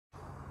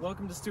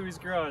Welcome to Stewie's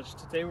Garage.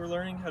 Today we're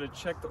learning how to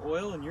check the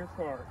oil in your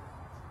car.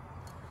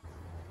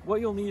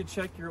 What you'll need to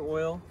check your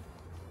oil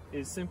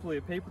is simply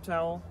a paper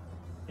towel,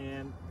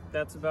 and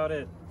that's about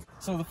it.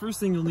 So the first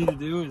thing you'll need to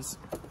do is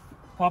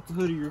pop the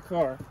hood of your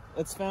car.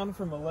 It's found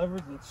from a lever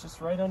that's just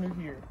right under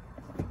here.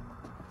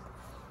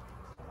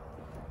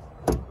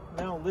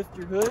 Now lift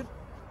your hood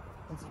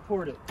and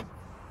support it.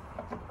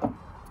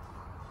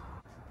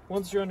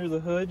 Once you're under the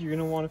hood, you're going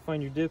to want to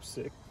find your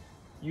dipstick.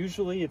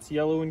 Usually it's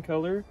yellow in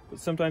color, but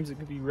sometimes it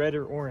could be red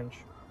or orange.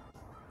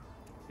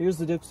 Here's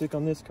the dipstick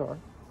on this car.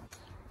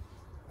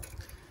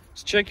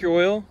 Just check your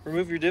oil,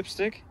 remove your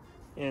dipstick,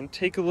 and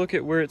take a look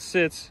at where it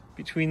sits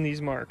between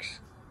these marks.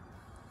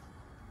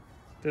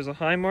 There's a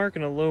high mark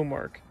and a low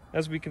mark.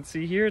 As we can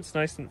see here, it's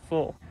nice and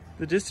full.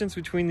 The distance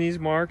between these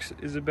marks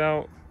is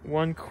about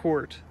 1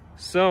 quart.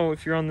 So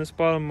if you're on this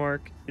bottom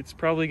mark, it's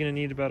probably going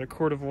to need about 1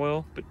 quart of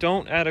oil, but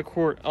don't add 1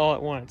 quart all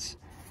at once.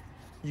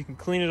 You can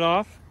clean it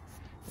off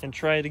and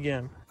try it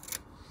again.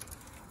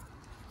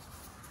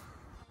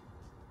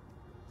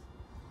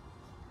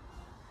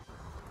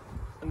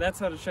 And that's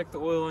how to check the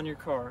oil on your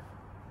car.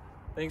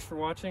 Thanks for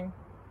watching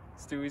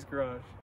Stewie's Garage.